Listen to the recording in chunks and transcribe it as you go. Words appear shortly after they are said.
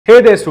Hey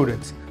there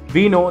students,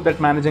 we know that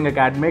managing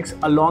academics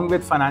along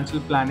with financial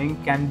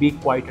planning can be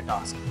quite a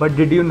task. But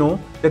did you know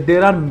that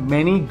there are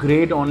many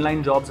great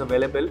online jobs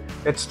available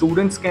that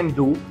students can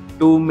do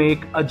to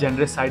make a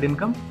generous side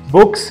income?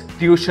 Books,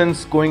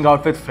 tuitions, going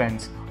out with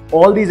friends,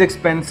 all these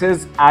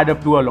expenses add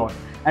up to a lot.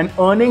 And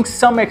earning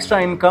some extra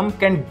income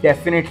can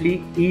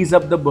definitely ease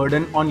up the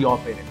burden on your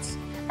parents.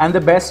 And the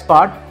best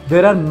part,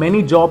 there are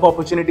many job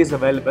opportunities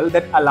available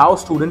that allow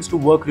students to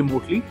work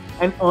remotely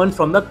and earn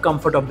from the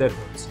comfort of their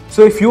homes.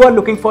 So if you are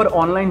looking for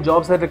online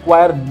jobs that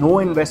require no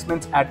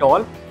investments at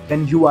all,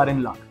 then you are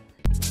in luck.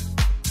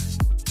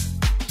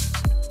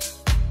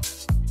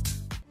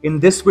 In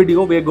this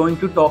video, we are going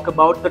to talk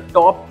about the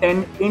top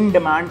 10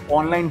 in-demand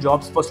online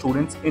jobs for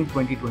students in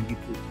 2023.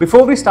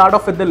 Before we start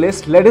off with the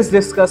list, let us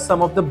discuss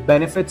some of the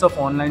benefits of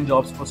online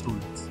jobs for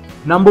students.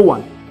 Number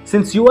one,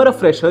 since you are a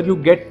fresher, you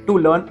get to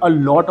learn a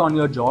lot on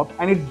your job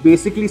and it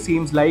basically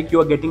seems like you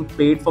are getting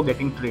paid for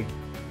getting trained.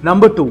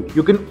 Number two,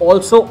 you can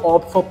also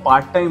opt for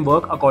part-time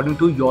work according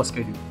to your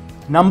schedule.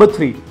 Number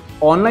three,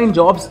 online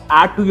jobs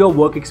add to your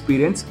work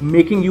experience,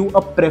 making you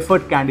a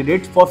preferred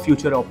candidate for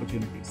future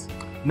opportunities.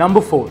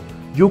 Number four,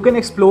 you can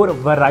explore a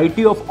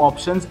variety of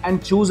options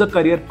and choose a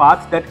career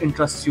path that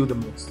interests you the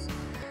most.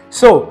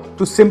 So,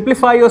 to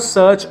simplify your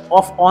search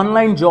of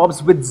online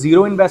jobs with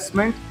zero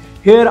investment,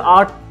 here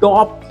are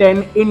top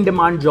 10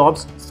 in-demand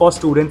jobs for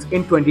students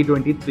in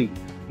 2023.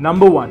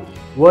 Number one,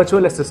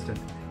 virtual assistant.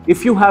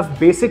 If you have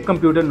basic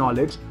computer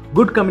knowledge,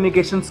 good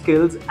communication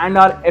skills, and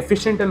are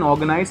efficient and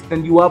organized,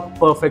 then you are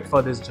perfect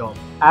for this job.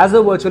 As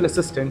a virtual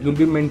assistant, you'll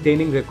be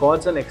maintaining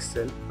records on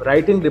Excel,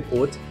 writing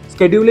reports,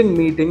 scheduling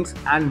meetings,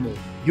 and more.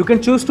 You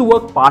can choose to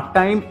work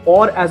part-time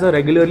or as a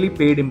regularly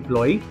paid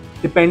employee,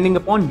 depending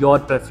upon your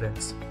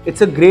preference.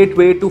 It's a great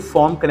way to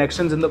form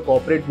connections in the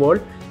corporate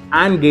world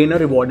and gain a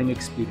rewarding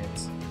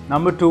experience.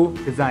 Number two,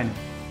 designing.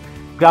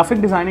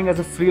 Graphic designing as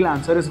a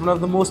freelancer is one of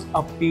the most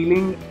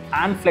appealing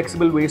and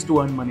flexible ways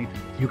to earn money.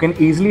 You can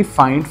easily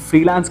find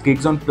freelance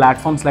gigs on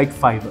platforms like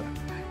Fiverr.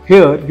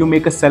 Here, you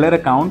make a seller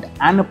account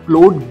and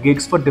upload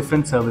gigs for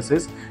different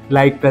services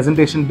like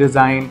presentation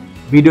design,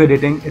 video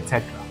editing,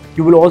 etc.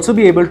 You will also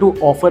be able to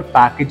offer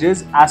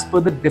packages as per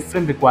the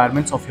different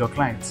requirements of your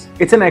clients.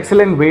 It's an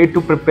excellent way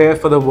to prepare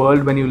for the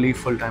world when you leave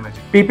full-time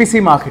education.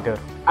 PPC marketer.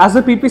 As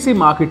a PPC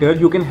marketer,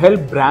 you can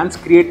help brands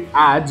create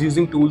ads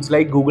using tools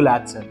like Google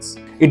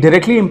AdSense. It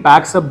directly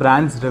impacts a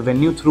brand's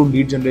revenue through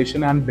lead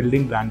generation and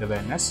building brand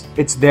awareness.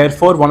 It's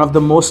therefore one of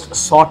the most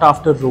sought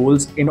after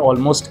roles in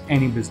almost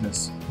any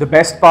business. The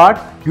best part,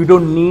 you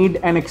don't need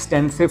an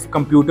extensive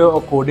computer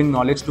or coding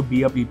knowledge to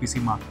be a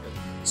PPC marketer.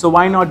 So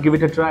why not give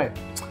it a try?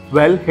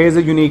 Well, here's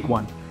a unique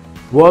one.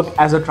 Work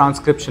as a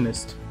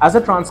transcriptionist. As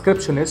a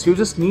transcriptionist, you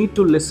just need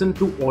to listen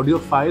to audio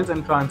files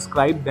and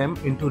transcribe them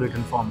into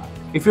written format.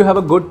 If you have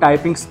a good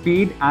typing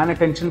speed and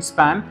attention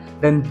span,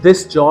 then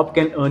this job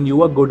can earn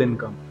you a good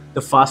income.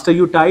 The faster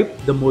you type,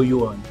 the more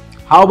you earn.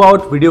 How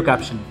about video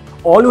captioning?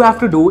 All you have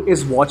to do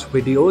is watch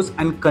videos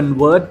and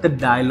convert the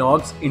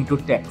dialogues into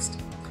text.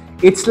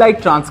 It's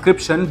like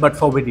transcription but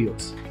for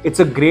videos. It's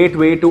a great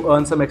way to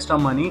earn some extra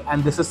money,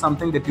 and this is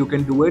something that you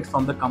can do it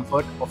from the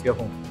comfort of your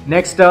home.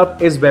 Next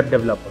up is web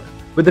developer.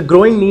 With the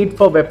growing need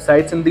for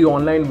websites in the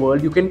online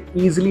world, you can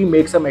easily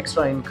make some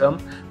extra income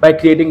by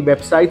creating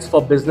websites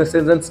for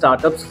businesses and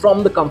startups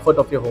from the comfort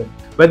of your home.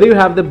 Whether you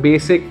have the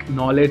basic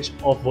knowledge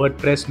of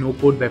WordPress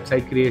no-code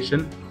website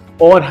creation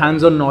or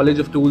hands-on knowledge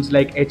of tools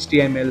like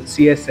HTML,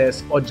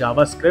 CSS or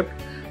JavaScript,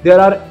 there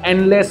are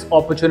endless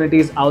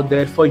opportunities out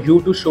there for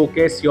you to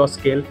showcase your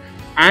skill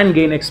and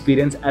gain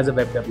experience as a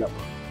web developer.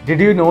 Did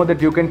you know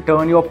that you can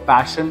turn your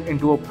passion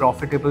into a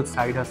profitable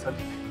side hustle?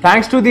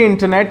 Thanks to the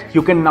internet,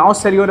 you can now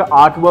sell your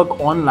artwork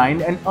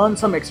online and earn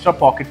some extra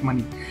pocket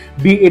money,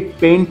 be it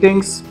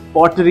paintings,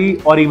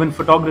 pottery, or even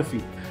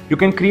photography. You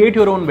can create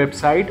your own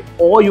website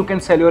or you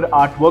can sell your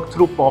artwork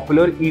through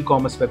popular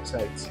e-commerce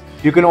websites.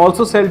 You can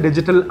also sell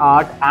digital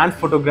art and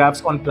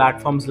photographs on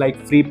platforms like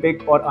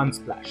Freepik or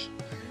Unsplash.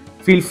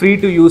 Feel free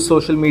to use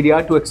social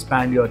media to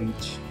expand your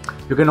reach.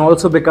 You can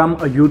also become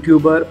a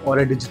YouTuber or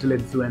a digital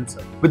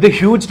influencer. With the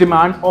huge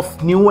demand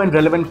of new and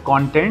relevant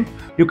content,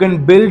 you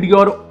can build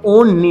your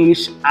own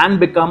niche and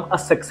become a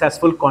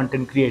successful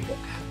content creator.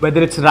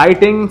 Whether it's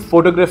writing,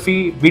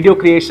 photography, video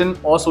creation,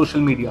 or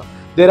social media,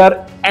 there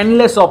are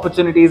endless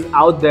opportunities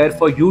out there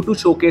for you to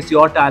showcase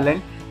your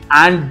talent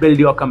and build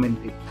your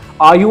community.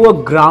 Are you a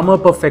grammar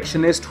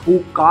perfectionist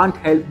who can't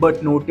help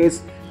but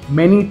notice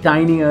many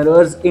tiny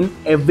errors in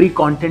every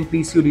content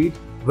piece you read?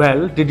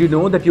 Well, did you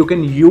know that you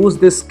can use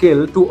this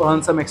skill to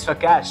earn some extra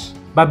cash?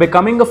 By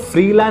becoming a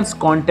freelance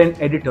content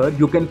editor,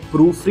 you can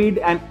proofread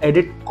and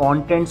edit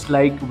contents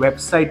like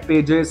website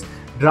pages,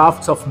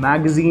 drafts of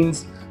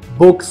magazines,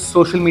 books,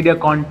 social media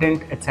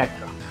content,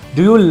 etc.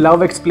 Do you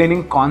love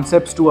explaining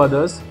concepts to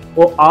others?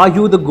 Or are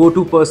you the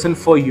go-to person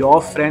for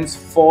your friends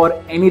for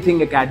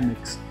anything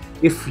academics?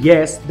 If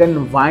yes,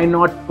 then why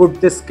not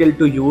put this skill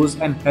to use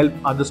and help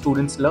other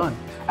students learn?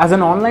 As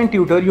an online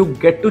tutor, you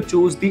get to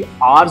choose the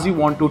hours you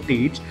want to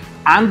teach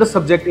and the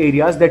subject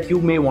areas that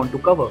you may want to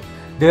cover.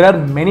 There are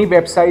many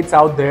websites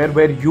out there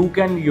where you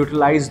can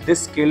utilize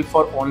this skill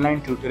for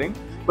online tutoring.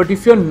 But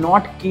if you're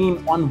not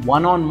keen on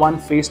one-on-one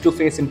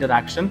face-to-face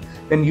interaction,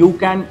 then you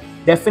can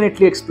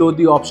definitely explore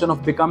the option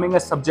of becoming a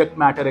subject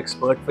matter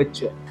expert with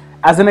Chegg.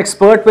 As an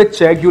expert with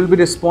Chegg, you'll be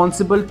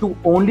responsible to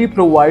only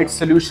provide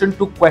solution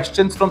to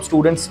questions from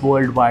students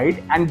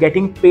worldwide and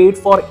getting paid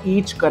for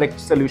each correct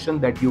solution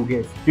that you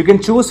give. You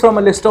can choose from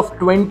a list of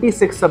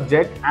 26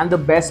 subjects, and the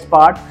best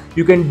part,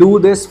 you can do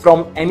this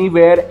from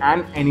anywhere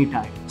and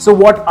anytime. So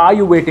what are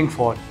you waiting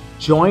for?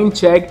 Join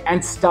Chegg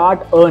and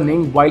start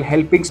earning while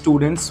helping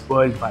students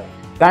worldwide.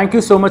 Thank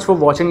you so much for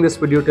watching this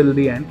video till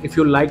the end. If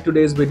you like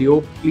today's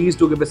video, please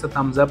do give us a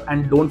thumbs up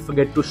and don't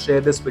forget to share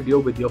this video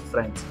with your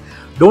friends.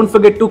 Don't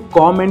forget to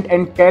comment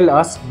and tell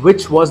us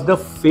which was the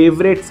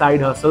favorite side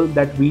hustle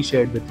that we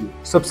shared with you.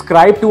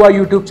 Subscribe to our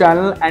YouTube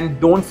channel and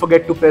don't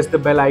forget to press the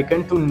bell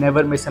icon to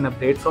never miss an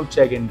update from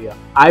Chegg India.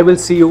 I will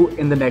see you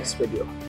in the next video.